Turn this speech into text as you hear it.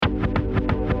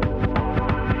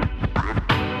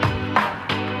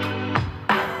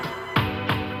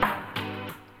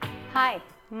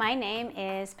My name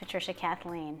is Patricia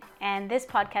Kathleen, and this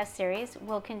podcast series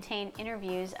will contain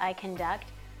interviews I conduct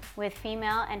with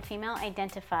female and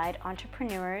female-identified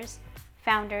entrepreneurs,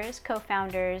 founders,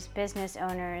 co-founders, business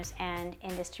owners, and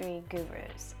industry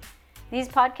gurus. These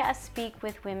podcasts speak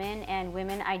with women and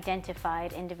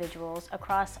women-identified individuals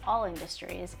across all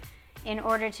industries in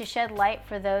order to shed light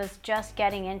for those just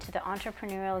getting into the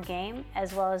entrepreneurial game,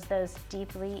 as well as those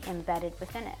deeply embedded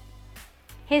within it.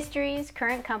 Histories,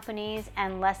 current companies,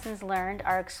 and lessons learned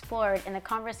are explored in the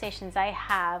conversations I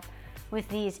have with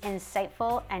these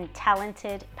insightful and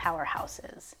talented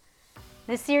powerhouses.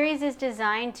 The series is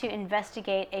designed to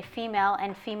investigate a female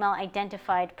and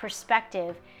female-identified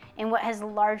perspective in what has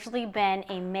largely been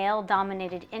a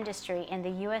male-dominated industry in the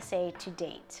USA to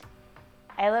date.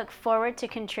 I look forward to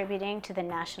contributing to the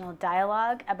national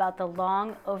dialogue about the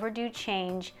long overdue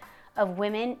change of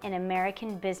women in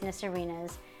American business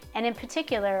arenas, and in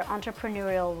particular,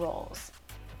 entrepreneurial roles.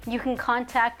 You can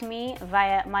contact me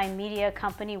via my media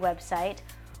company website,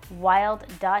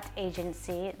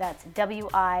 wilde.agency, that's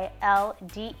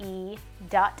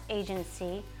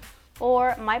WILDE.agency,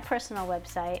 or my personal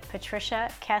website,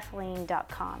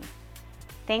 patriciakathleen.com.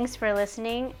 Thanks for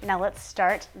listening. Now let's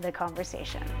start the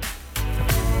conversation.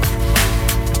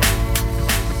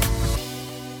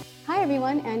 Hi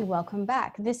everyone, and welcome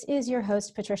back. This is your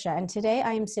host, Patricia, and today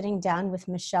I am sitting down with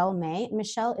Michelle May.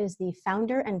 Michelle is the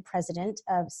founder and president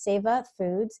of Seva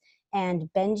Foods and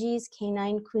Benji's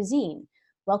Canine Cuisine.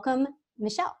 Welcome,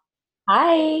 Michelle.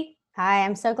 Hi. Hi,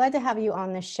 I'm so glad to have you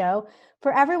on the show.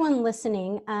 For everyone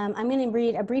listening, I'm going to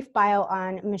read a brief bio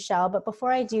on Michelle, but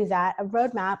before I do that, a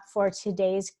roadmap for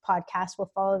today's podcast will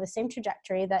follow the same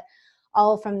trajectory that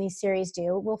all from these series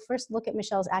do. We'll first look at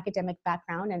Michelle's academic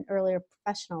background and earlier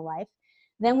professional life.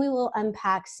 Then we will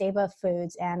unpack Seva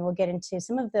Foods and we'll get into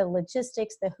some of the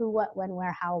logistics, the who, what, when,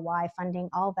 where, how, why, funding,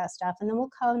 all of that stuff. And then we'll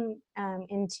come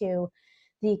into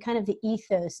the kind of the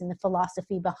ethos and the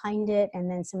philosophy behind it,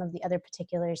 and then some of the other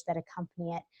particulars that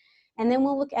accompany it. And then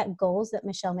we'll look at goals that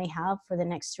Michelle may have for the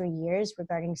next 3 years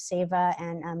regarding Seva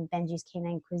and Benji's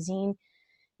Canine Cuisine,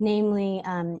 namely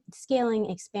scaling,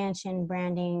 expansion,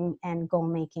 branding, and goal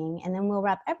making. And then we'll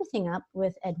wrap everything up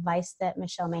with advice that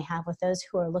Michelle may have with those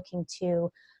who are looking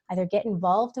to either get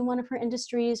involved in one of her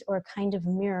industries or kind of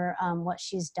mirror what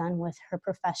she's done with her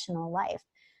professional life.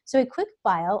 So a quick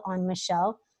bio on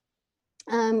Michelle.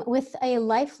 With a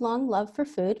lifelong love for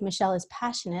food, Michelle is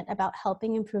passionate about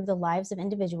helping improve the lives of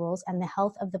individuals and the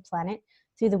health of the planet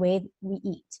through the way we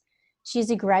eat. She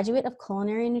is a graduate of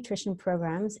culinary nutrition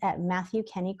programs at Matthew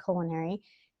Kenny Culinary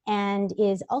and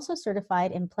is also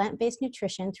certified in plant-based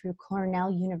nutrition through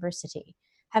Cornell University.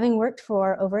 Having worked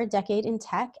for over a decade in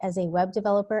tech as a web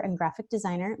developer and graphic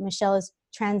designer, Michelle has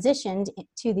transitioned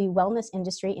to the wellness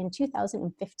industry in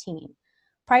 2015.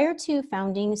 Prior to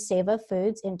founding Seva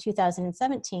Foods in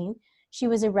 2017, she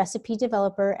was a recipe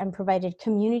developer and provided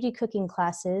community cooking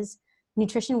classes,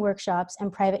 nutrition workshops,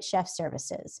 and private chef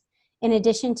services. In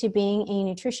addition to being a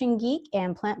nutrition geek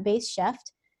and plant-based chef,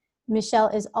 Michelle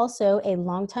is also a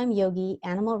longtime yogi,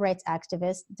 animal rights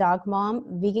activist, dog mom,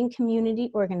 vegan community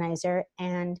organizer,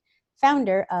 and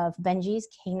founder of Benji's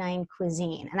Canine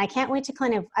Cuisine. And I can't wait to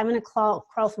I'm going to crawl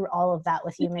through all of that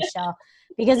with you, Michelle,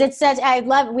 because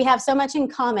we have so much in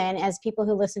common, as people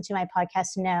who listen to my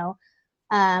podcast know.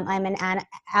 I'm an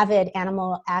avid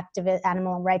animal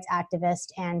rights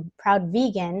activist and proud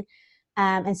vegan.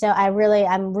 And so I'm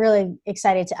really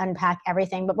excited to unpack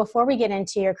everything. But before we get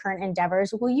into your current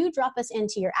endeavors, will you drop us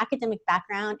into your academic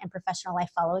background and professional life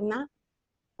following that?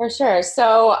 For sure.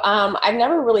 So I've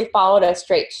never really followed a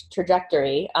straight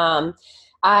trajectory.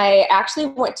 I actually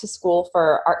went to school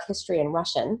for art history and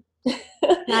Russian.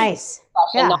 Nice.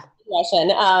 Russian, not Russian.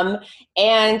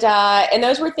 And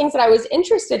those were things that I was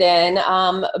interested in.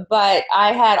 But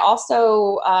I had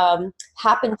also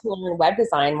happened to learn web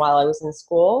design while I was in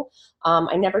school.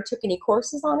 I never took any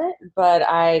courses on it, but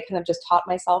I kind of just taught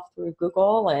myself through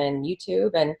Google and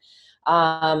YouTube, and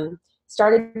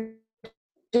started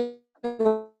doing.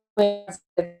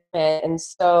 And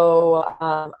so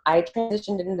I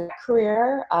transitioned into that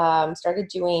career, started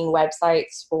doing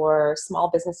websites for small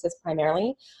businesses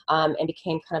primarily, and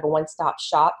became kind of a one-stop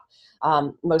shop.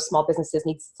 Most small businesses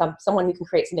need someone who can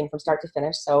create something from start to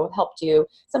finish. So helped do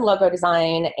some logo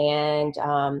design and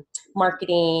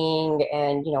marketing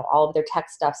and, all of their tech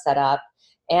stuff set up.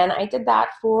 And I did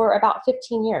that for about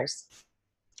 15 years.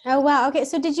 Oh, wow. Okay.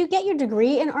 So did you get your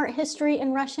degree in art history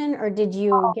in Russian, or did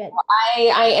you get...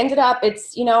 I ended up,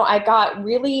 I got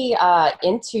really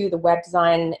into the web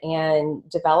design and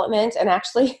development, and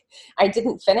actually I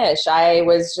didn't finish. I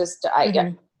was just,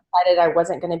 decided I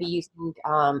wasn't going to be using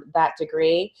that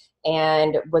degree,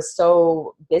 and was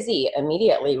so busy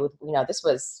immediately with, this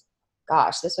was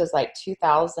like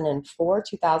 2004,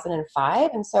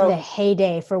 2005. And so The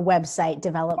heyday for website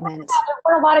development.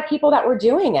 there were a lot of people that were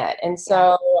doing it. And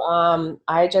so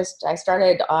I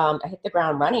started, I hit the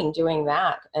ground running doing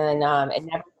that, and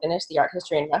never finished the art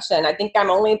history in Russian. I think I'm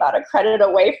only about a credit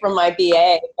away from my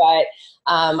BA, but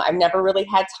I've never really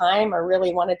had time or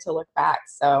really wanted to look back.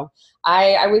 So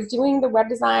I was doing the web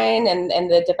design and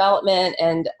the development,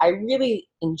 and I really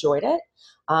enjoyed it.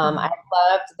 I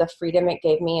loved the freedom it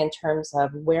gave me in terms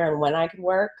of where and when I could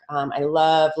work. I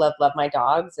love my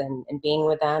dogs and being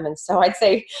with them. And so I'd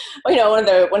say, one of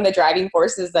the driving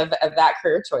forces of that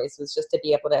career choice was just to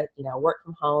be able to, work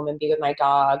from home and be with my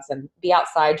dogs and be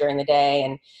outside during the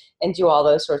day and do all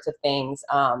those sorts of things.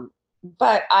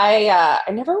 But I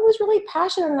never was really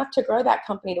passionate enough to grow that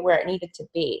company to where it needed to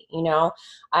be.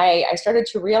 I started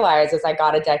to realize as I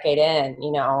got a decade in,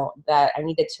 that I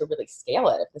needed to really scale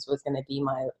it if this was going to be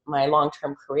my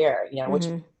long-term career, which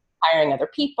is hiring other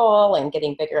people and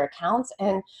getting bigger accounts.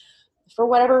 And for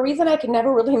whatever reason, I could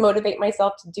never really motivate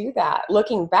myself to do that.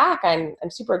 Looking back, I'm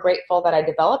super grateful that I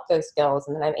developed those skills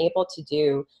and that I'm able to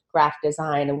do graphic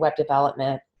design and web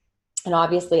development. And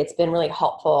obviously it's been really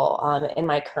helpful in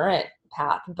my current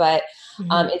path, but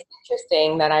it's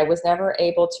interesting that I was never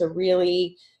able to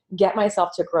really get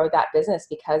myself to grow that business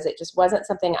because it just wasn't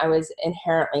something I was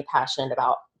inherently passionate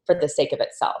about for the sake of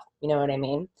itself. You know what I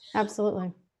mean?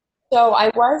 Absolutely. So I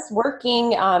was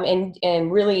working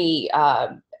and really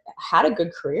had a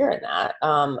good career in that.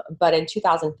 But in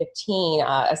 2015,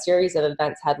 a series of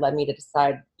events had led me to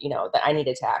decide, that I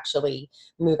needed to actually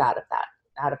move out of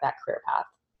that career path.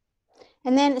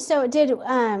 And then, so did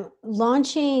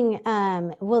launching,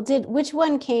 which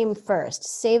one came first,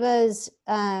 Seva's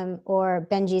or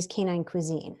Benji's Canine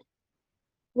Cuisine?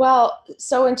 Well,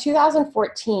 so in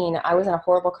 2014, I was in a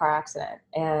horrible car accident,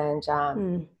 and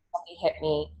somebody hit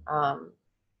me.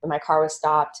 My car was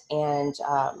stopped, and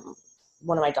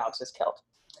one of my dogs was killed.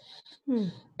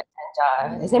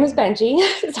 And his name is Benji.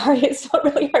 Sorry, it's so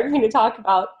really hard for me to talk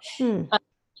about even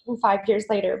 5 years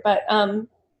later. But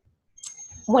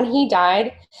when he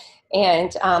died,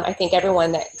 and I think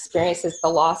everyone that experiences the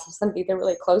loss of somebody they're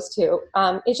really close to,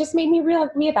 it just made me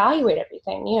reevaluate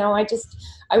everything.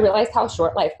 I realized how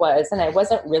short life was, and I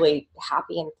wasn't really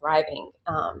happy and thriving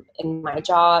in my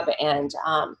job. And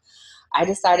I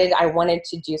decided I wanted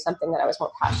to do something that I was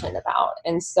more passionate about.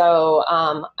 And so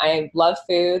I love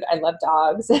food. I love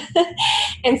dogs.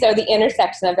 And so the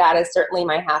intersection of that is certainly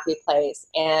my happy place.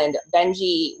 And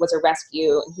Benji was a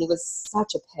rescue, and he was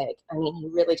such a pig. I mean, he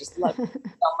really just loved me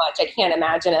so much. I can't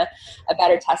imagine a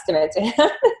better testament to him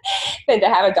than to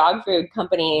have a dog food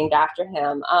company named after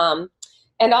him.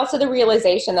 And also the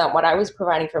realization that what I was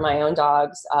providing for my own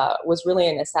dogs was really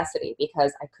a necessity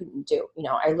because I couldn't do,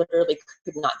 I literally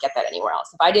could not get that anywhere else.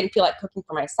 If I didn't feel like cooking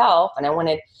for myself and I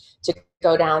wanted to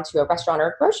go down to a restaurant or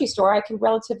a grocery store, I could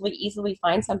relatively easily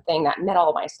find something that met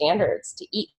all my standards to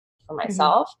eat for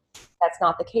myself. That's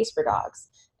not the case for dogs.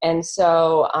 And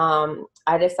so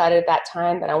I decided at that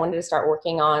time that I wanted to start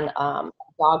working on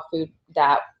dog food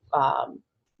that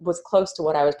was close to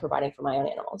what I was providing for my own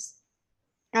animals.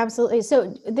 Absolutely.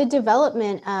 So the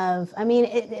development of,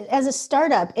 as a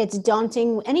startup, it's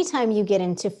daunting. Anytime you get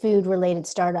into food related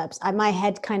startups, my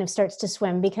head kind of starts to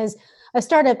swim because a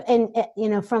startup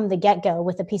from the get-go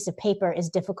with a piece of paper is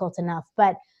difficult enough,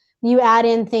 but you add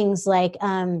in things like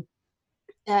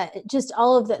just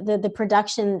all of the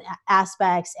production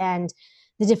aspects and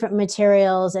the different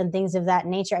materials and things of that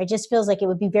nature. It just feels like it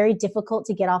would be very difficult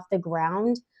to get off the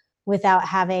ground without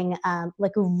having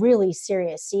like a really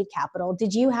serious seed capital.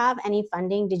 Did you have any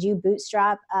funding? Did you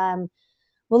bootstrap? Well,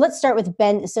 let's start with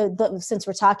Ben. So since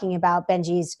we're talking about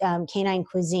Benji's Canine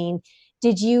Cuisine,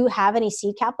 did you have any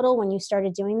seed capital when you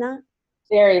started doing that?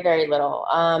 Very, very little.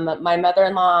 My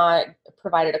mother-in-law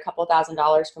provided a couple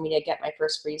 $1,000s for me to get my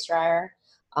first freeze dryer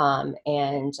and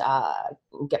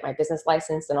get my business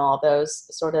license and all those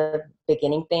sort of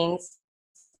beginning things.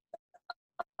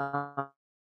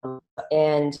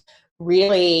 And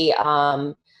really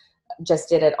just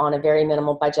did it on a very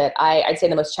minimal budget. I'd say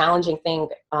the most challenging thing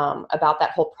about that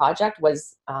whole project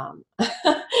was, I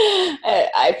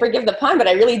forgive the pun, but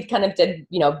I really kind of did,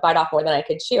 bite off more than I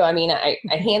could chew. I mean, I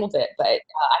handled it, but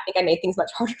I think I made things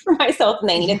much harder for myself than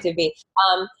they needed to be.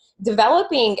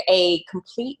 Developing a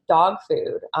complete dog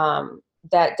food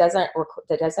that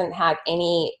doesn't have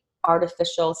any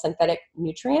artificial synthetic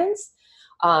nutrients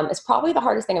is probably the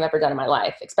hardest thing I've ever done in my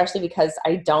life, especially because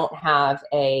I don't have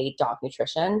a dog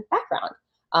nutrition background.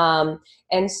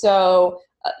 And so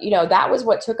that was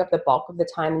what took up the bulk of the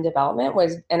time in development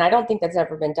was, and I don't think that's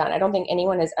ever been done. I don't think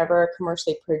anyone has ever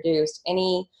commercially produced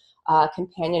any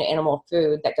companion animal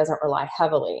food that doesn't rely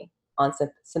heavily on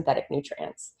synthetic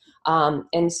nutrients.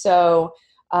 And so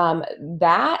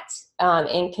that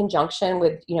in conjunction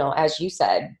with, as you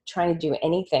said, trying to do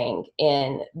anything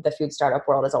in the food startup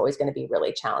world is always going to be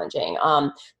really challenging.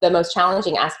 The most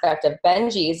challenging aspect of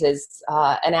Benji's is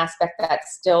an aspect that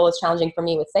still is challenging for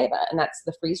me with Seva, and that's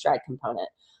the freeze-dried component.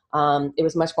 It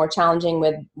was much more challenging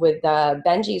with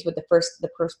Benji's with the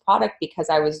first product because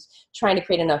I was trying to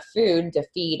create enough food to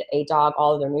feed a dog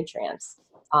all of their nutrients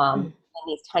in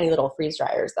these tiny little freeze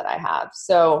dryers that I have.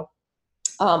 So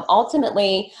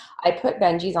ultimately, I put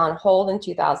Benji's on hold in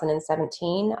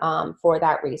 2017 for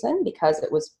that reason, because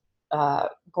it was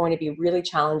going to be really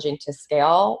challenging to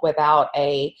scale without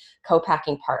a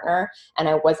co-packing partner, and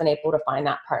I wasn't able to find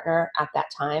that partner at that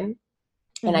time.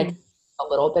 And I did a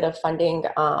little bit of funding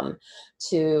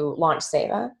to launch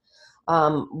Seva,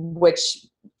 which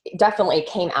definitely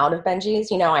came out of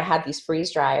Benji's. I had these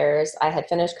freeze dryers. I had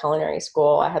finished culinary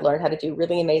school. I had learned how to do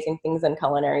really amazing things in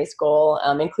culinary school,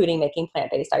 including making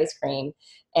plant-based ice cream.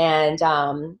 And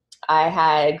I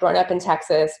had grown up in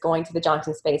Texas, going to the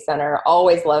Johnson Space Center,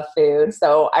 always loved food.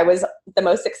 So I was the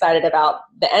most excited about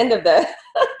the end of the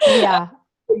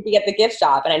be at the gift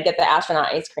shop, and I'd get the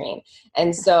astronaut ice cream.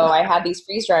 And so I had these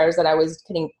freeze dryers that I was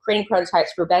creating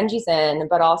prototypes for Benji's in,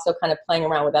 but also kind of playing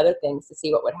around with other things to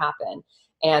see what would happen.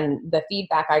 And the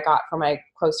feedback I got from my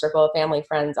close circle of family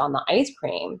friends on the ice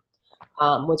cream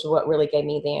was what really gave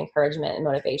me the encouragement and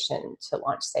motivation to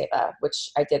launch Seva,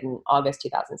 which I did in August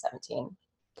 2017.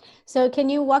 So can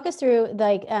you walk us through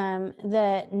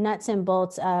the nuts and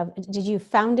bolts of, did you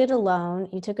found it alone?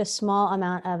 You took a small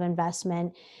amount of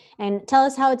investment, and tell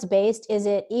us how it's based. Is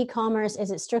it e-commerce? Is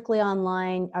it strictly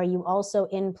online? Are you also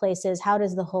in places? How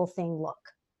does the whole thing look?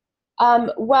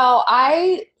 Well,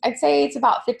 I'd say it's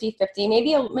about 50-50,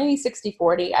 maybe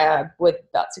 60-40, with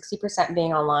about 60%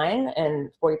 being online and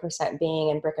 40% being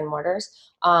in brick and mortars.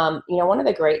 One of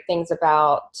the great things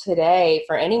about today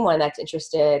for anyone that's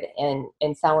interested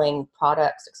in selling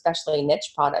products, especially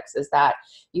niche products, is that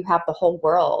you have the whole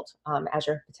world as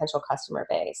your potential customer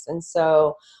base. And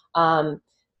so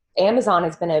Amazon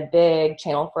has been a big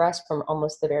channel for us from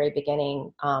almost the very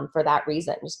beginning for that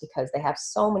reason, just because they have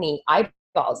so many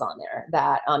eyeballs on there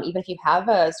that even if you have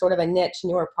a sort of a niche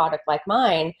newer product like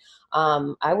mine,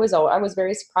 I was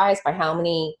very surprised by how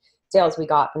many sales we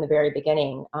got from the very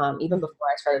beginning, even before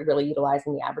I started really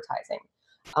utilizing the advertising.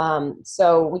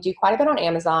 So we do quite a bit on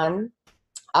Amazon.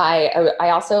 I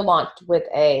also launched with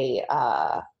a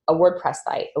WordPress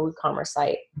site, a WooCommerce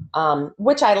site,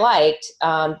 which I liked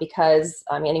because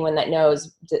anyone that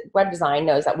knows web design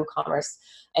knows that WooCommerce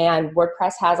and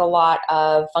WordPress has a lot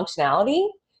of functionality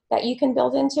that you can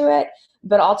build into it,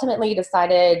 but ultimately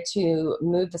decided to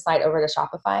move the site over to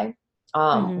Shopify.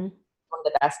 One of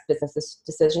the best business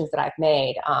decisions that I've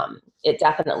made. It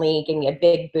definitely gave me a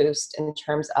big boost in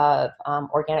terms of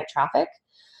organic traffic.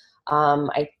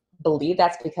 I believe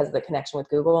that's because of the connection with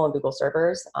Google and Google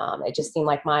servers. It just seemed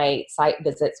like my site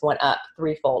visits went up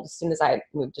threefold as soon as I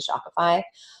moved to Shopify.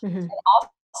 And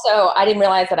also, I didn't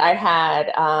realize that I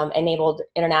had enabled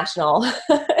international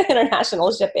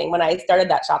shipping when I started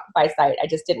that Shopify site. I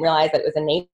just didn't realize that it was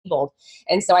enabled.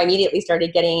 And so I immediately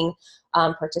started getting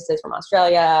purchases from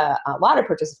Australia, a lot of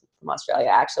purchases from Australia,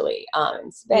 actually,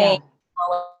 in Spain,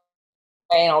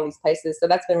 and all these places. So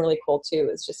that's been really cool too,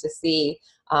 is just to see,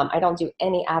 I don't do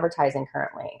any advertising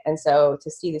currently. And so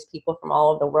to see these people from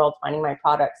all over the world finding my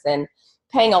products and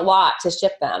paying a lot to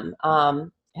ship them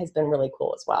has been really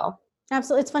cool as well.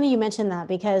 Absolutely. It's funny you mentioned that,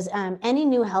 because any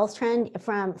new health trend,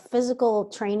 from physical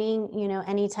training,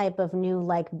 any type of new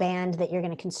band that you're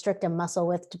going to constrict a muscle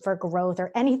with for growth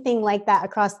or anything like that,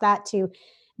 across that to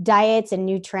diets and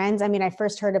new trends. I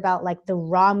first heard about the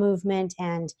raw movement,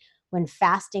 and when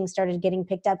fasting started getting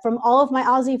picked up from all of my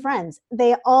Aussie friends,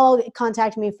 they all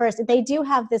contacted me first. They do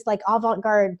have this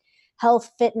avant-garde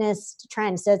health fitness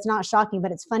trend. So it's not shocking,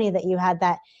 but it's funny that you had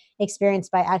that experience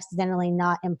by accidentally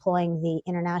not employing the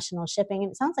international shipping.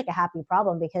 And it sounds like a happy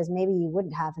problem, because maybe you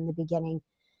wouldn't have in the beginning,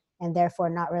 and therefore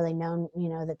not really known,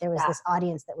 that there was this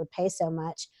audience that would pay so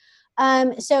much.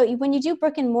 So when you do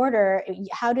brick and mortar,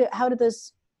 how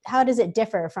does it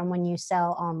differ from when you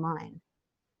sell online?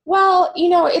 Well,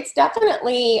 it's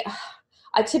definitely,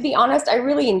 to be honest, I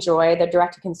really enjoy the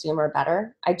direct-to-consumer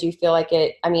better. I do feel like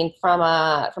it, from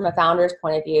a founder's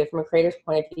point of view, from a creator's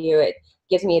point of view, it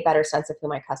gives me a better sense of who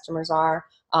my customers are.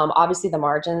 Obviously, the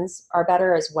margins are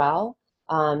better as well,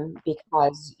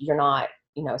 because you're not,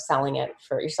 selling it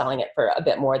for a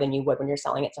bit more than you would when you're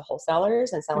selling it to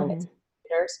wholesalers and selling it to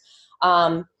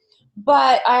retailers.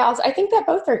 But I think that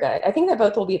both are good. I think that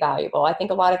both will be valuable. I think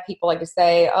a lot of people like to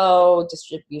say, oh,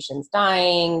 distribution's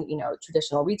dying,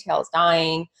 traditional retail is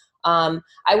dying.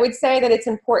 I would say that it's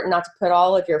important not to put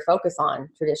all of your focus on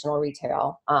traditional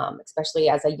retail, especially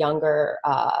as a younger,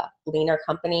 leaner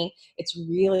company. It's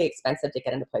really expensive to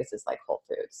get into places like Whole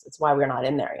Foods. It's why we're not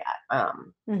in there yet.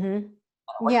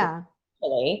 Yeah.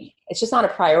 It's just not a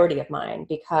priority of mine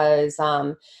because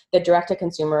the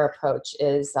direct-to-consumer approach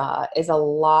is a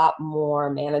lot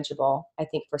more manageable, I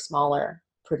think, for smaller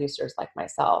producers like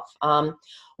myself.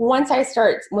 Once I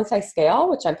scale,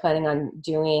 which I'm planning on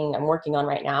doing, I'm working on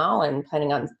right now, and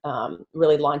planning on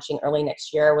really launching early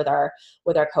next year with our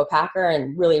co-packer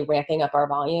and really ramping up our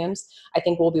volumes. I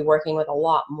think we'll be working with a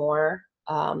lot more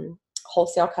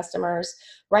wholesale customers.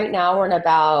 Right now, we're in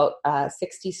about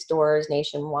 60 stores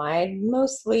nationwide,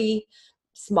 mostly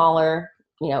smaller,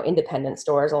 independent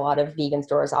stores, a lot of vegan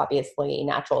stores, obviously,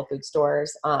 natural food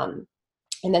stores.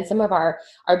 And then some of our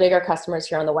bigger customers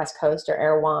here on the West Coast are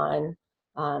Erewhon,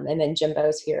 and then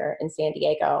Jimbo's here in San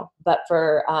Diego. But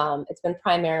for it's been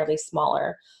primarily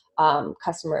smaller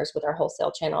customers with our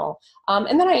wholesale channel.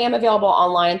 And then I am available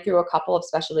online through a couple of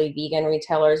specialty vegan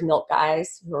retailers, Milk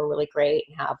Guys, who are really great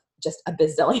and have just a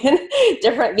bazillion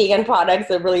different vegan products.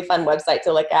 A really fun website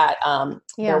to look at.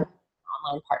 They're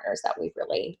online partners that we've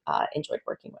really enjoyed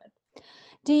working with.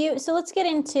 So let's get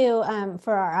into,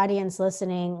 for our audience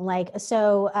listening,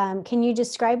 can you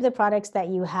describe the products that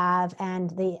you have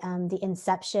and the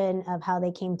inception of how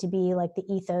they came to be, like the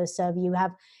ethos of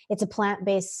it's a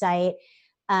plant-based site.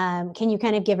 Can you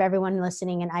kind of give everyone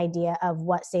listening an idea of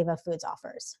what Seva Foods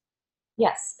offers?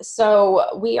 Yes.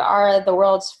 So we are the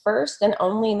world's first and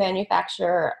only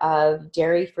manufacturer of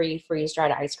dairy-free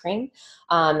freeze-dried ice cream.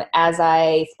 As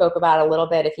I spoke about a little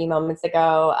bit a few moments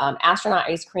ago, Astronaut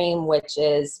Ice Cream, which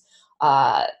is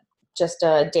just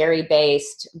a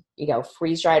dairy-based,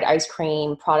 freeze-dried ice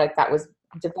cream product that was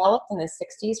developed in the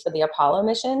 60s for the Apollo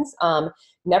missions,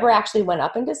 never actually went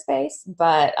up into space,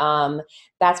 but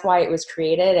that's why it was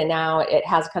created, and now it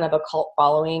has kind of a cult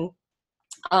following.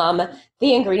 The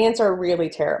ingredients are really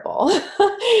terrible.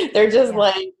 They're just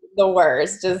like the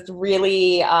worst, just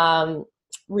really,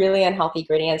 really unhealthy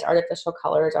ingredients, artificial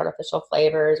colors, artificial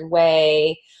flavors,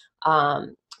 whey,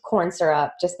 corn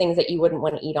syrup, just things that you wouldn't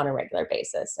want to eat on a regular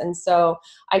basis. And so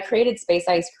I created Space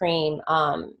Ice Cream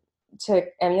to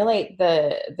emulate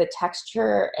the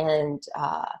texture and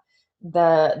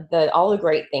all the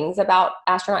great things about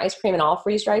Astronaut Ice Cream and all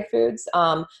freeze-dried foods,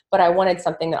 but I wanted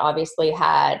something that obviously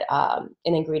had an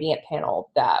ingredient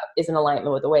panel that is in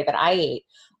alignment with the way that I eat.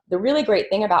 The really great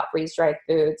thing about freeze-dried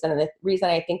foods, and the reason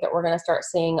I think that we're going to start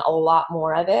seeing a lot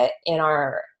more of it in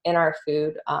our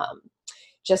food,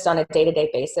 just on a day-to-day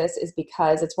basis, is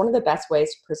because it's one of the best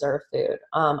ways to preserve food.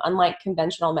 Unlike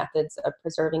conventional methods of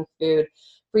preserving food,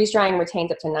 freeze drying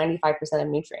retains up to 95% of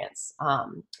nutrients,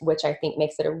 which I think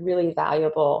makes it a really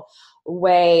valuable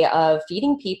way of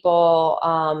feeding people,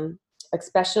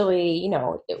 especially,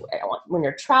 when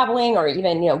you're traveling or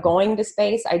even, going to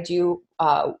space. I do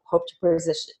hope to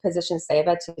position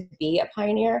Seva to be a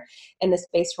pioneer in the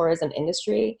space tourism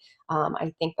industry.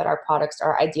 I think that our products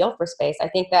are ideal for space. I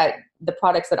think that the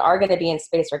products that are going to be in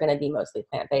space are going to be mostly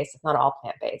plant-based, if not all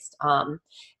plant-based.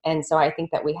 And so I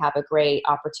think that we have a great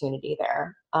opportunity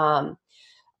there.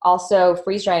 Also,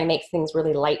 freeze drying makes things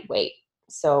really lightweight.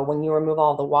 So when you remove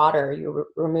all the water, you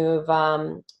remove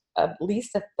at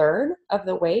least a third of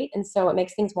the weight. And so it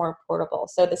makes things more portable.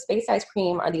 So the Space Ice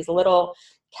Cream are these little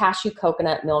cashew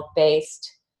coconut milk-based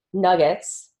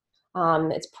nuggets.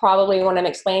 It's probably, when I'm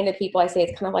explaining to people, I say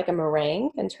it's kind of like a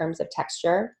meringue in terms of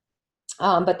texture.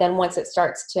 But then once it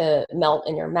starts to melt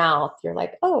in your mouth, you're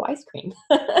like, oh, ice cream.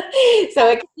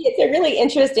 So it's a really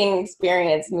interesting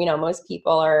experience. Most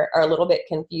people are a little bit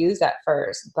confused at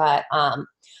first, but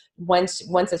once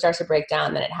it starts to break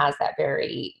down, then it has that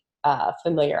very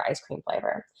familiar ice cream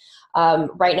flavor.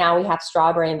 Right now we have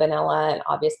strawberry and vanilla, and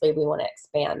obviously we want to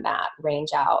expand that range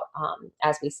out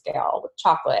as we scale with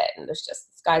chocolate, and there's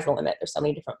just, sky's the limit. There's so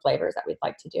many different flavors that we'd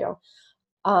like to do.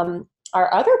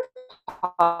 Our other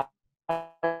on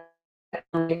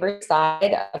the other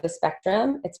side of the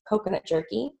spectrum, it's coconut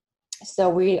jerky. So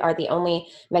we are the only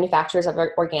manufacturers of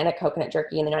organic coconut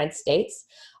jerky in the United States.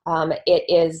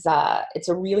 It's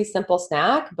a really simple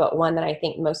snack, but one that I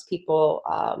think most people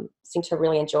seem to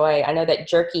really enjoy. I know that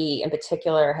jerky in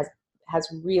particular has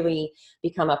really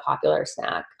become a popular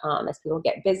snack as people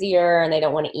get busier and they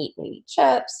don't want to eat maybe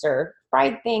chips or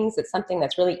fried things. It's something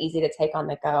that's really easy to take on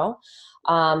the go.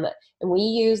 And we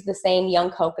use the same young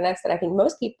coconuts that I think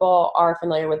most people are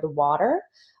familiar with, the water.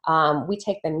 we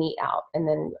take the meat out and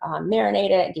then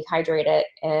marinate it, dehydrate it,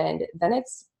 and then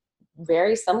it's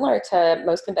very similar to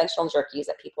most conventional jerkies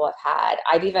that people have had.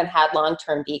 I've even had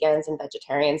long-term vegans and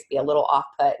vegetarians be a little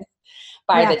off-put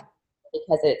by Yeah. the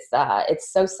because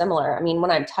it's so similar. I mean,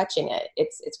 when I'm touching it,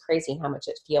 it's crazy how much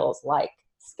it feels like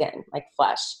skin, like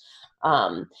flesh.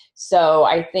 So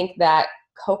I think that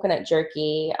coconut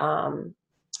jerky,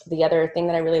 the other thing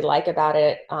that I really like about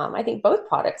it, I think both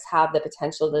products have the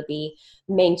potential to be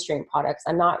mainstream products.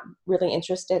 I'm not really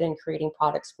interested in creating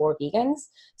products for vegans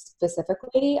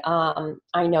specifically.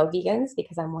 I know vegans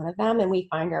because I'm one of them and we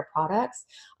find our products.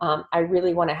 I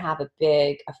really want to have a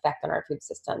big effect on our food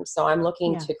system. So I'm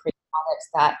looking Yeah. to create products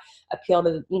that appeal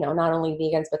to, not only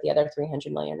vegans, but the other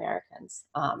 300 million Americans,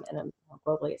 and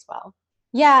globally as well.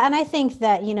 Yeah, and I think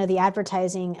that the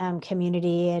advertising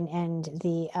community and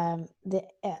the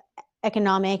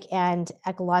economic and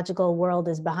ecological world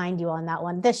is behind you on that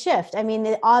one. The shift, I mean,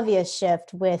 the obvious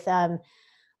shift with a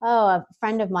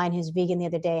friend of mine who's vegan the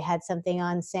other day had something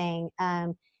on saying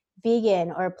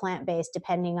vegan or plant-based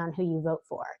depending on who you vote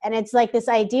for, and it's like this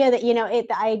idea that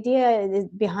the idea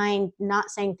behind not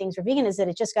saying things are vegan is that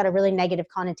it just got a really negative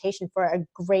connotation for a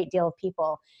great deal of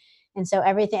people. And so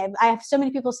everything, I have so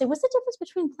many people say, what's the difference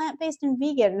between plant-based and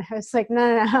vegan? And I was like,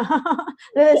 no.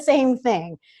 They're the same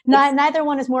thing. Neither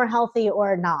one is more healthy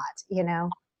or not.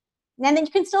 And then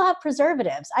you can still have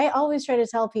preservatives. I always try to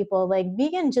tell people like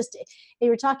vegan, just, they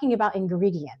were talking about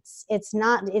ingredients. It's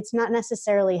not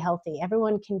necessarily healthy.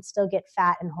 Everyone can still get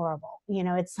fat and horrible.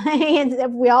 It's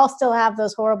like, we all still have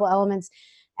those horrible elements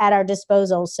at our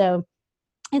disposal. So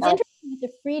it's interesting with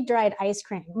the freeze-dried ice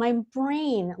cream. My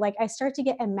brain, like I start to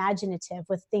get imaginative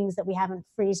with things that we haven't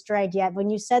freeze-dried yet. When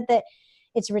you said that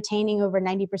it's retaining over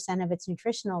 90% of its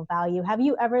nutritional value, have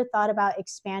you ever thought about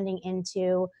expanding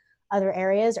into other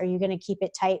areas? Or are you going to keep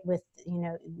it tight with,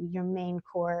 your main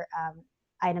core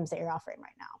items that you're offering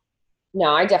right now?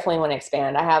 No, I definitely want to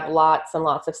expand. I have lots and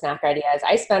lots of snack ideas.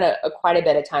 I spend quite a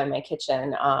bit of time in my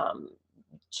kitchen,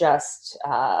 just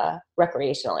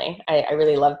recreationally. I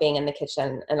really love being in the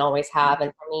kitchen and always have.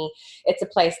 And for me, it's a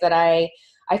place that I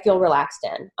feel relaxed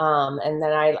in. And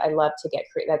then I love to get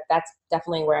creative. That's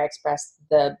definitely where I express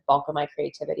the bulk of my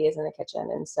creativity is in the kitchen.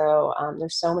 And so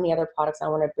there's so many other products I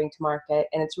want to bring to market.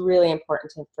 And it's really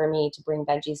important for me to bring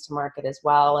Benji's to market as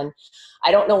well. And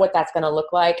I don't know what that's going to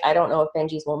look like. I don't know if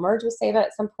Benji's will merge with Seva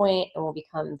at some point and will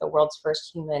become the world's first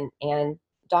human and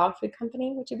dog food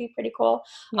company, which would be pretty cool.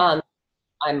 Yeah.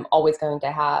 I'm always going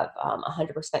to have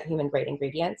 100% human grade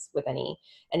ingredients with any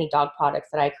dog products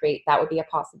that I create. That would be a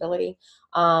possibility.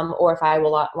 Or if I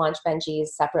will launch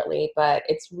Benji's separately, but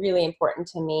it's really important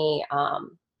to me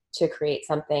to create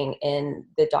something in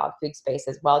the dog food space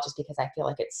as well, just because I feel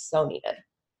like it's so needed.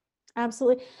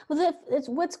 Absolutely. Well,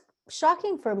 what's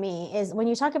shocking for me is when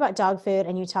you talk about dog food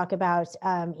and you talk about,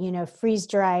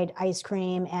 freeze-dried ice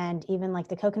cream and even like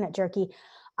the coconut jerky,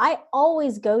 I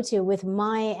always go to with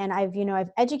and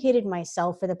I've educated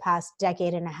myself for the past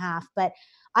decade and a half, but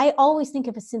I always think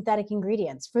of a synthetic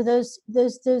ingredients for those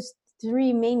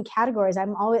three main categories.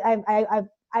 I'm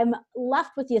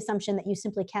left with the assumption that you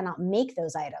simply cannot make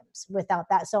those items without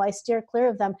that. So I steer clear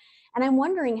of them. And I'm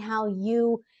wondering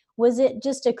was it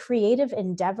just a creative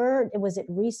endeavor? Was it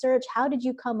research? How did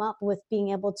you come up with being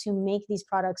able to make these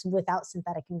products without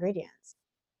synthetic ingredients?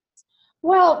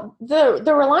 Well,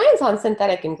 the reliance on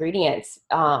synthetic ingredients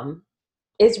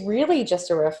is really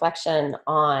just a reflection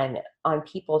on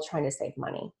people trying to save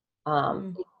money.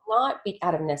 It's not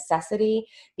out of necessity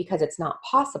because it's not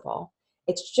possible.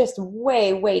 It's just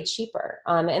way, way cheaper.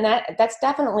 And that's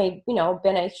definitely,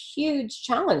 been a huge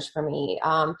challenge for me.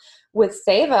 With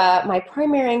Seva, my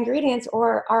primary ingredients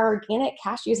are organic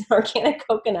cashews and organic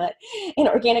coconut and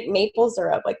organic maple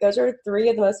syrup. Like those are three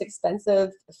of the most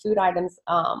expensive food items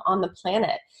on the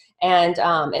planet. And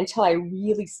until I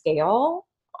really scale,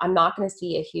 I'm not going to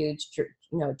see a huge,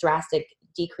 drastic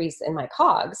decrease in my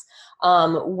COGS,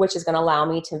 which is going to allow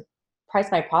me to price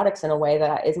my products in a way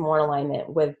that is more in alignment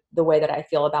with the way that I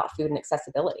feel about food and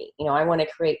accessibility. I want to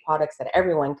create products that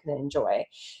everyone can enjoy,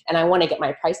 and I want to get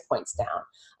my price points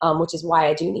down, which is why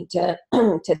I do need to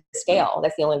to scale.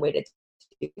 That's the only way to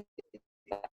do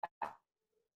that.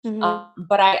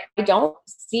 But I don't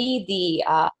see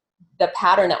the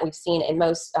pattern that we've seen in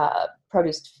most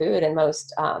produced food and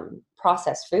most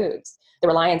processed foods. The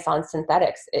reliance on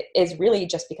synthetics is really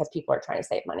just because people are trying to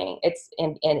save money.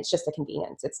 And it's just a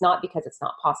convenience. It's not because it's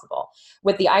not possible.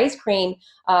 With the ice cream,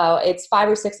 it's 5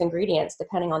 or 6 ingredients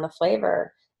depending on the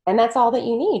flavor. And that's all that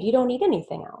you need. You don't need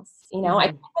anything else. I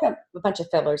Hmm. could put a bunch of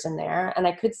fillers in there and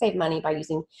I could save money by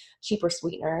using cheaper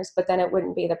sweeteners, but then it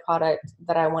wouldn't be the product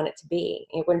that I want it to be.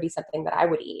 It wouldn't be something that I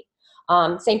would eat.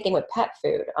 Same thing with pet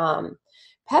food.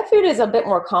 Pet food is a bit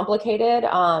more complicated.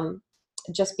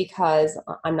 Just because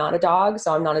I'm not a dog,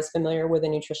 so I'm not as familiar with the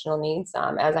nutritional needs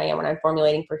as I am when I'm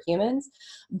formulating for humans.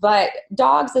 But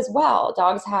dogs as well.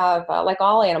 Dogs have, like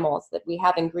all animals, that we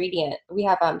have we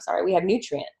have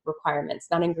nutrient requirements,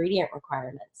 not ingredient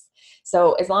requirements.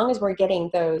 So as long as we're getting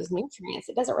those nutrients,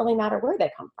 it doesn't really matter where they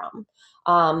come from.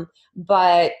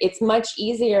 But it's much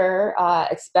easier,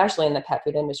 especially in the pet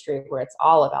food industry, where it's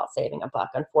all about saving a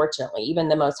buck. Unfortunately, even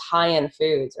the most high-end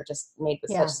foods are just made with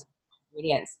such Yeah.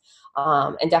 ingredients.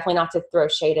 And definitely not to throw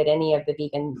shade at any of the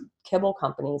vegan kibble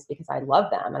companies, because I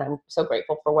love them and I'm so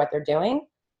grateful for what they're doing.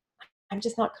 I'm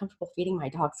just not comfortable feeding my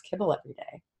dogs kibble every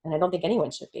day. And I don't think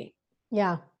anyone should be.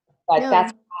 Yeah. But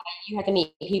that's No. why you have to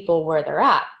meet people where they're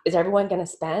at. Is everyone going to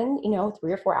spend,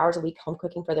 3 or 4 hours a week home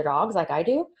cooking for their dogs like I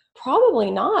do? Probably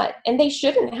not. And they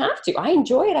shouldn't have to. I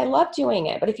enjoy it. I love doing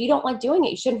it. But if you don't like doing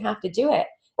it, you shouldn't have to do it.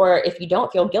 Or if you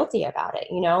don't, feel guilty about it.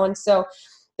 And so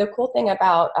the cool thing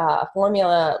about a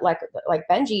formula like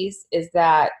Benji's is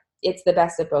that it's the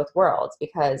best of both worlds,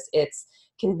 because it's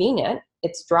convenient,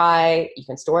 it's dry, you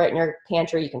can store it in your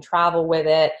pantry, you can travel with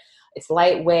it, it's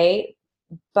lightweight,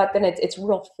 but then it's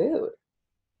real food,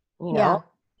 you know,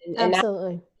 Yeah. and that's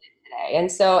Absolutely. today.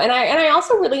 And I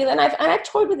also really, and I've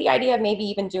toyed with the idea of maybe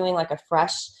even doing like a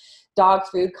fresh dog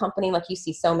food company, like you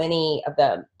see so many of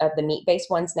the meat based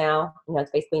ones now.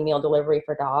 It's basically meal delivery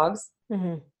for dogs.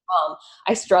 Hmm.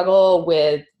 I struggle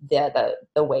with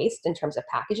the waste in terms of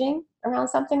packaging around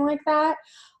something like that.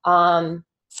 Um,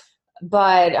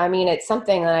 but I mean, it's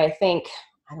something that I think,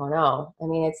 I don't know. I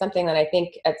mean, it's something that I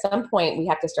think at some point we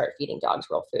have to start feeding dogs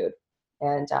real food,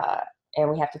 and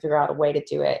we have to figure out a way to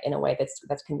do it in a way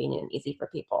that's convenient and easy for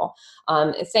people.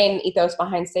 Same ethos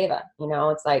behind Seva.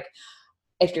 It's like,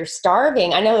 if you're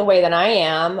starving, I know the way that I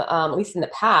am, at least in the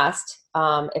past,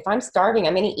 if I'm starving,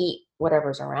 I'm going to eat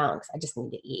whatever's around because I just need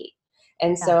to eat.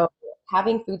 And Yeah. so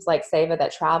having foods like Seva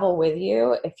that travel with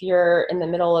you, if you're in the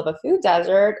middle of a food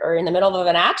desert or in the middle of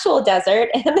an actual desert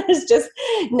and there's just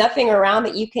nothing around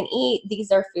that you can eat,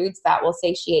 these are foods that will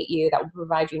satiate you, that will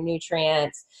provide you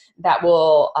nutrients, that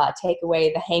will take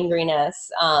away the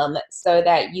hangriness, so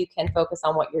that you can focus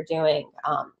on what you're doing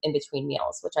in between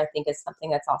meals, which I think is something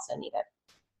that's also needed.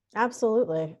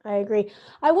 Absolutely. I agree.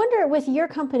 I wonder with your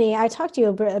company, I talked to you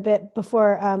a bit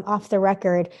before off the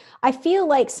record. I feel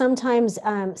like sometimes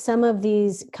some of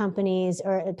these companies,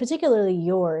 or particularly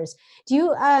yours, do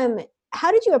you,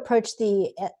 how did you approach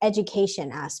the education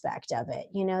aspect of it?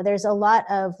 There's a lot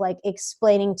of like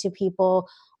explaining to people,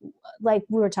 like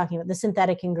we were talking about the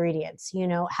synthetic ingredients,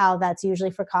 how that's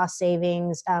usually for cost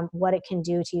savings, what it can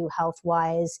do to you health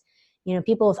wise.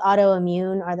 People with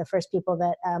autoimmune are the first people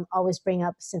that always bring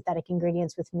up synthetic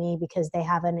ingredients with me, because they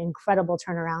have an incredible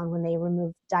turnaround when they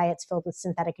remove diets filled with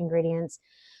synthetic ingredients.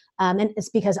 And it's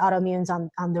because autoimmune's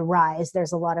on the rise.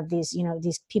 There's a lot of these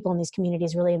people in these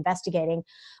communities really investigating.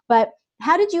 But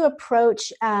how did you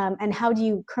approach, and how do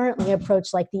you currently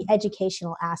approach like the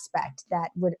educational aspect that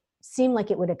would seem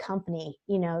like it would accompany,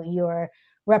 your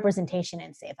representation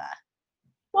in Seva?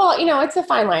 Well, it's a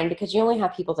fine line because you only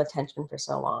have people's attention for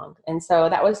so long. And so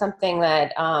that was something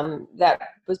that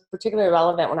was particularly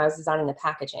relevant when I was designing the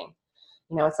packaging.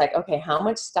 It's like, okay, how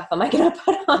much stuff am I going to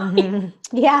put on here? Hmm.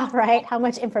 Yeah, right. How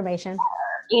much information?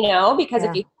 Because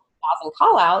if Yeah. you have 1,000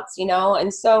 call outs,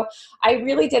 and so I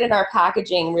really did in our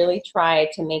packaging, really try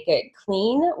to make it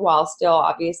clean while still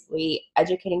obviously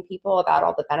educating people about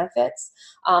all the benefits.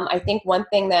 I think one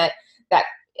thing that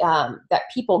that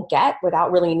people get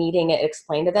without really needing it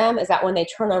explained to them is that when they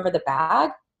turn over the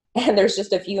bag and there's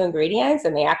just a few ingredients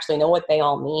and they actually know what they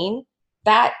all mean,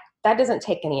 that that doesn't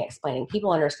take any explaining.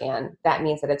 People understand that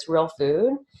means that it's real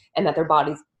food and that their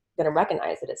body's going to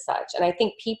recognize it as such. And I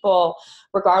think people,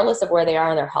 regardless of where they are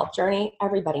in their health journey,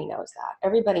 everybody knows that.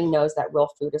 Everybody knows that real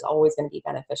food is always going to be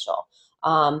beneficial.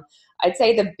 I'd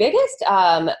say the biggest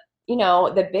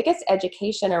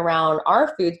education around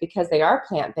our foods, because they are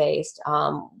plant-based,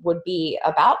 would be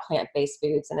about plant-based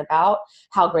foods and about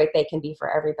how great they can be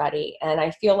for everybody. And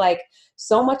I feel like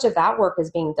so much of that work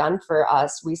is being done for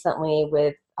us recently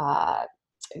with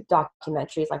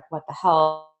documentaries like What the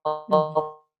Health,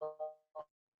 Mhm.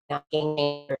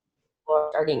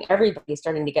 everybody's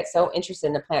starting to get so interested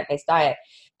in a plant-based diet.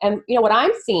 And what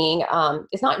I'm seeing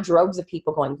is not droves of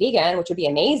people going vegan, which would be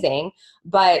amazing,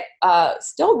 but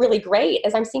still really great,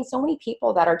 as I'm seeing so many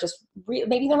people that are just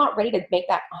maybe they're not ready to make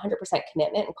that 100%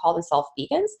 commitment and call themselves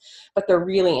vegans, but they're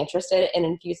really interested in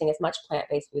infusing as much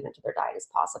plant-based food into their diet as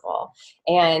possible.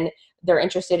 And they're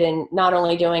interested in not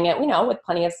only doing it, with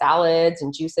plenty of salads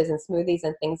and juices and smoothies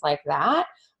and things like that,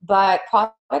 but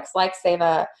products like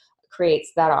Seva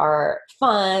creates that are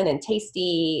fun and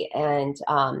tasty and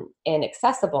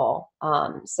accessible,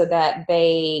 so that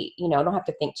they don't have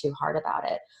to think too hard about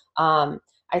it.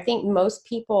 I think most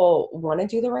people want to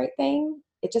do the right thing.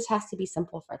 It just has to be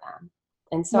simple for them.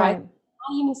 And so Right. I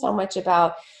not even so much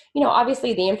about,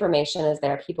 obviously the information is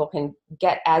there. People can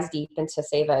get as deep into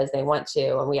Seva as they want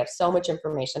to, and we have so much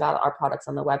information about our products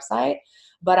on the website.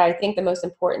 But I think the most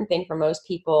important thing for most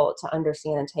people to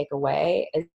understand and take away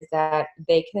is that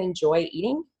they can enjoy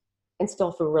eating and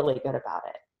still feel really good about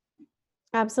it.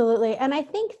 Absolutely. And I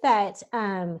think that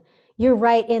you're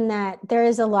right in that there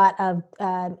is a lot of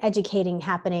educating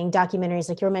happening, documentaries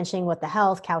like you were mentioning, What the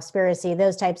Health, Cowspiracy,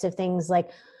 those types of things, like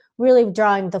really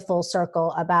drawing the full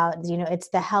circle about, it's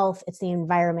the health, it's the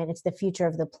environment, it's the future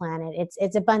of the planet.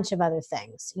 It's a bunch of other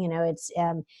things,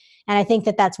 and I think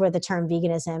that that's where the term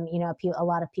veganism, a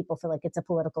lot of people feel like it's a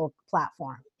political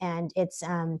platform, and it's,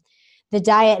 the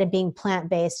diet and being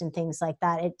plant-based and things like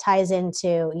that. It ties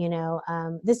into,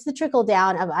 this is the trickle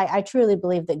down of, I truly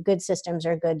believe that good systems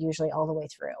are good usually all the way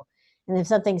through. And if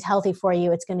something's healthy for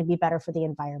you, it's going to be better for the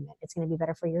environment. It's going to be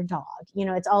better for your dog.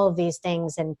 It's all of these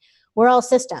things. And we're all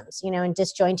systems, and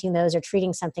disjointing those or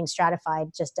treating something stratified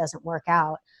just doesn't work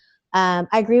out. I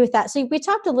agree with that. So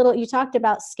you talked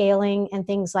about scaling and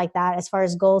things like that as far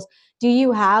as goals. Do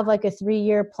you have like a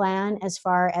 3-year plan as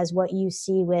far as what you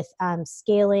see with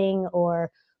scaling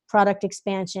or product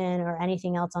expansion or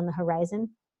anything else on the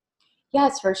horizon?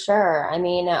 Yes, for sure.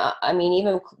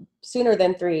 Even sooner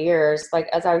than 3 years. Like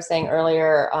as I was saying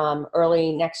earlier,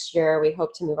 early next year, we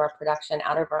hope to move our production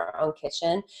out of our own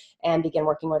kitchen and begin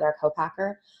working with our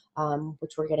co-packer,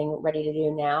 which we're getting ready to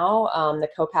do now. The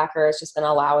co-packer is just going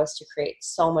to allow us to create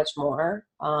so much more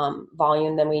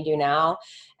volume than we do now.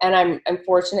 And I'm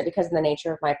fortunate because of the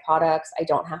nature of my products, I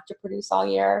don't have to produce all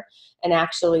year. And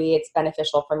actually, it's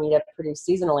beneficial for me to produce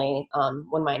seasonally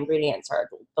when my ingredients are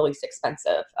the least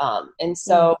expensive. And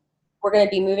so we're going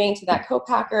to be moving to that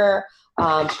co-packer,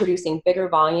 producing bigger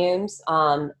volumes.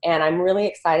 And I'm really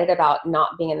excited about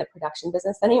not being in the production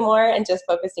business anymore and just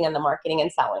focusing on the marketing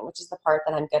and selling, which is the part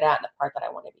that I'm good at and the part that I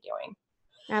want to be doing.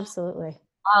 Absolutely.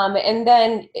 And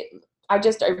then I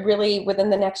really,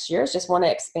 within the next years, just want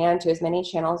to expand to as many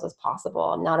channels as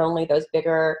possible. Not only those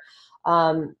bigger,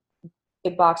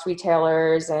 big box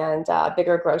retailers and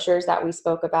bigger grocers that we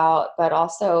spoke about, but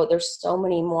also there's so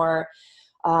many more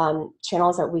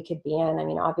channels that we could be in.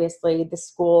 Obviously the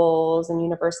schools and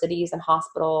universities and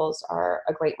hospitals are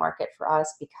a great market for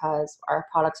us because our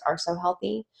products are so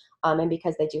healthy, and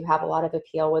because they do have a lot of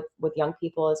appeal with young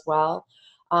people as well.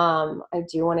 I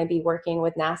do want to be working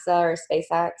with NASA or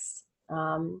SpaceX.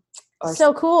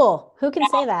 So cool. Who can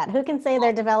say that? Who can say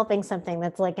they're developing something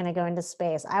that's like going to go into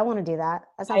space? I want to do that.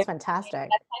 That sounds fantastic.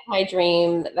 That's like my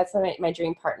dream. That's my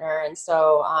dream partner. And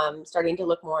so starting to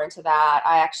look more into that.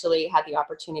 I actually had the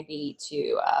opportunity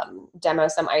to demo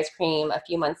some ice cream a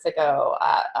few months ago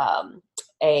at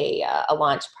a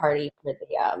launch party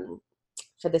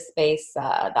for the space,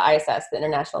 the ISS, the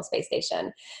International Space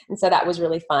Station. And so that was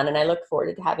really fun. And I look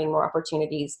forward to having more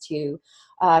opportunities to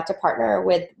partner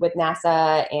with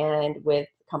NASA and with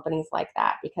companies like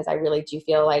that, because I really do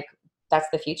feel like that's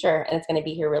the future and it's going to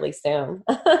be here really soon.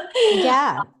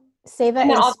 Yeah. Seva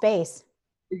in space.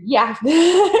 Yeah.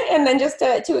 And then just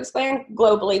to expand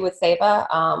globally with Seva,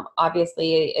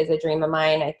 obviously is a dream of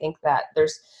mine. I think that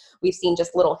we've seen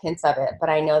just little hints of it, but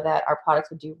I know that our products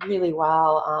would do really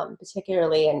well,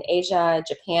 particularly in Asia,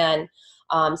 Japan.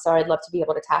 So I'd love to be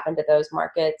able to tap into those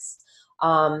markets.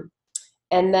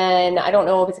 And then I don't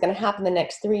know if it's going to happen the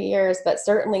next 3 years, but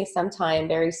certainly sometime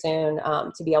very soon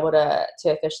to be able to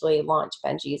officially launch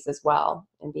Benji's as well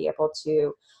and be able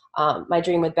to. My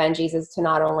dream with Benji's is to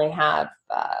not only have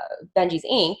Benji's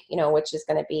Inc., which is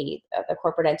going to be the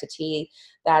corporate entity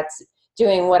that's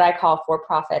doing what I call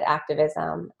for-profit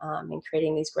activism and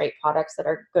creating these great products that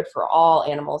are good for all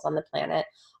animals on the planet.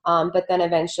 But then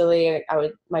eventually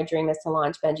my dream is to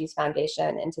launch Benji's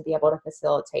Foundation and to be able to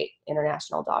facilitate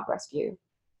international dog rescue.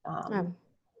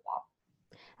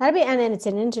 That'd be, and then it's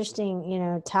an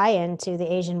interesting, tie-in to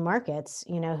the Asian markets,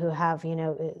 who have,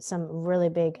 some really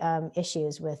big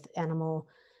issues with animal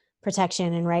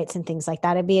protection and rights and things like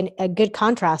that. It'd be a good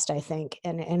contrast, I think,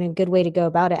 and a good way to go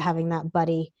about it, having that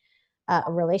buddy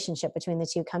relationship between the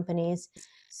two companies.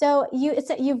 So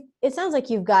it sounds like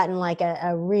you've gotten like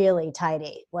a really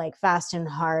tidy, like fast and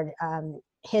hard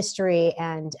history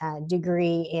and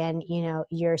degree in,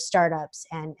 your startups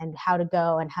and how to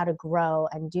go and how to grow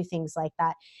and do things like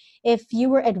that. If you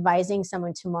were advising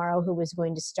someone tomorrow who was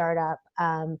going to start up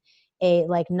a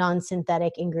like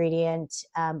non-synthetic ingredient,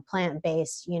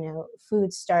 plant-based,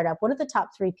 food startup, what are the top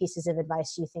 3 pieces of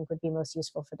advice you think would be most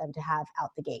useful for them to have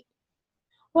out the gate?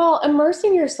 Well,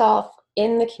 immersing yourself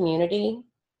in the community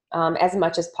as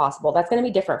much as possible. That's going to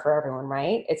be different for everyone,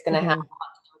 right? It's going to have a lot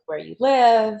to do with where you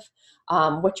live,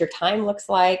 what your time looks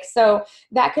like. So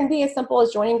that can be as simple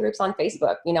as joining groups on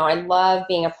Facebook. I love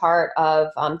being a part of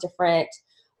different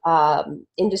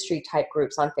industry type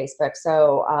groups on Facebook.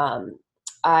 So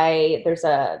there's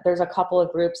a couple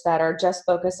of groups that are just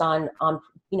focused on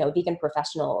vegan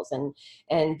professionals and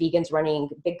vegans running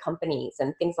big companies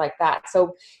and things like that.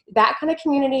 So that kind of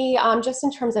community, just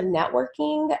in terms of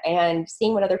networking and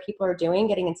seeing what other people are doing,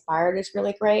 getting inspired is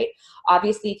really great.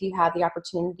 Obviously, if you have the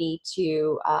opportunity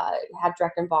to have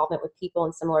direct involvement with people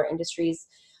in similar industries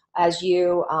as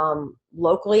you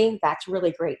locally, that's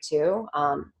really great too.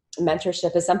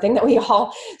 Mentorship is something that we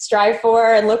all strive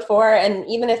for and look for. And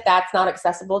even if that's not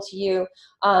accessible to you,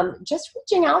 just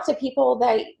reaching out to people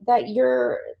that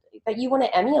you want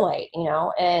to emulate,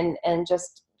 and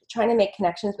just trying to make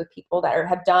connections with people that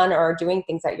have done or are doing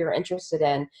things that you're interested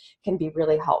in can be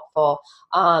really helpful.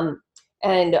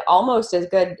 And almost as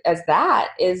good as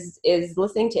that is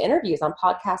listening to interviews on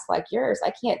podcasts like yours.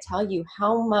 I can't tell you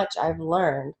how much I've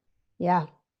learned. Yeah.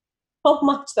 So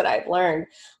much that I've learned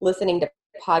listening to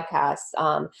podcasts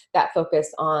that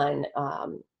focus on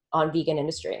vegan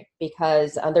industry,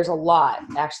 because there's a lot on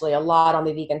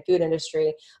the vegan food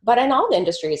industry, but in all the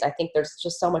industries, I think there's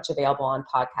just so much available on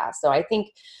podcasts. So I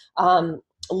think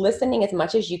listening as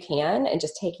much as you can and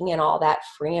just taking in all that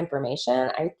free information,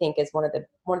 I think is one of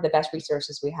the best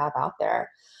resources we have out there.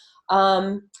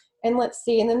 And let's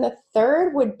see. And then the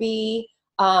third would be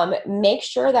make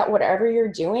sure that whatever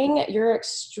you're doing, you're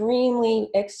extremely,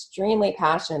 extremely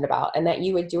passionate about, and that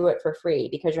you would do it for free,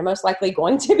 because you're most likely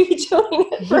going to be doing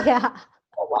it for a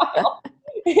while.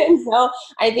 And so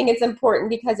I think it's important,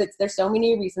 because there's so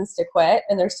many reasons to quit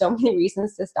and there's so many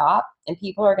reasons to stop, and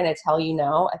people are going to tell you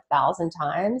no 1,000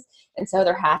 times. And so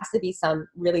there has to be some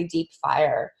really deep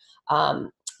fire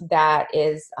that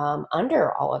is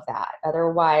under all of that.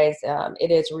 Otherwise, it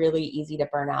is really easy to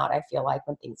burn out, I feel like,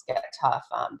 when things get tough,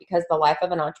 because the life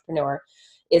of an entrepreneur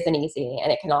isn't easy,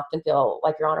 and it can often feel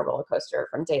like you're on a roller coaster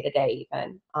from day to day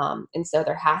even. And so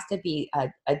there has to be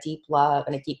a deep love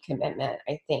and a deep commitment,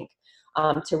 I think,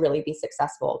 to really be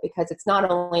successful, because it's not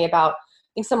only about,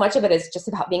 I think so much of it is just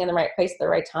about being in the right place at the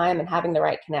right time and having the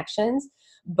right connections,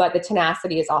 but the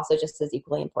tenacity is also just as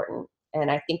equally important. And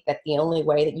I think that the only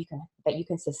way that you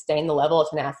can sustain the level of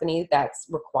tenacity that's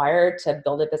required to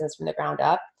build a business from the ground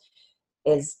up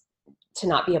is to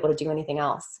not be able to do anything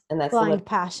else. And that's blind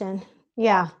passion.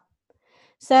 Yeah.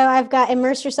 So I've got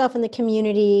immerse yourself in the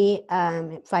community,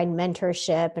 find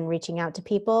mentorship and reaching out to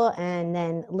people, and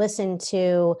then listen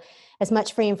to as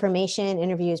much free information,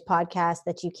 interviews, podcasts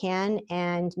that you can,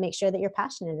 and make sure that you're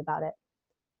passionate about it.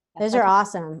 Those are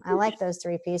awesome. I like those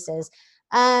 3 pieces.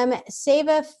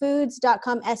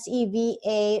 Sevafoods.com,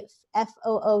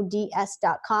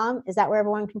 SEVAFOODS.com. Is that where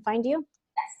everyone can find you?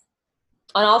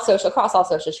 Yes. Across all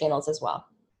social channels as well.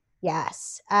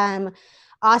 Yes.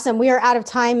 Awesome. We are out of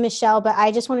time, Michelle, but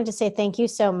I just wanted to say thank you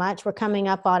so much. We're coming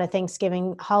up on a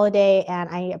Thanksgiving holiday, and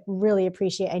I really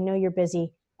appreciate, I know you're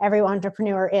busy. Every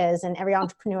entrepreneur is, and every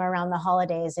entrepreneur around the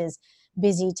holidays is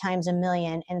busy times a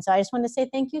million. And so I just want to say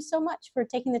thank you so much for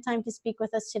taking the time to speak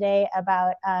with us today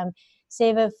about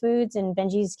Seva Foods and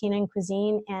Benji's Canine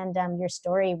Cuisine, and your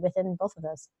story within both of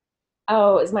those.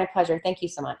 Oh, it's my pleasure. Thank you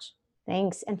so much.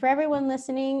 Thanks. And for everyone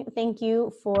listening, thank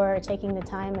you for taking the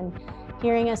time and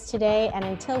hearing us today. And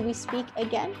until we speak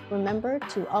again, remember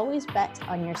to always bet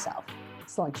on yourself.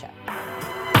 Slug Show.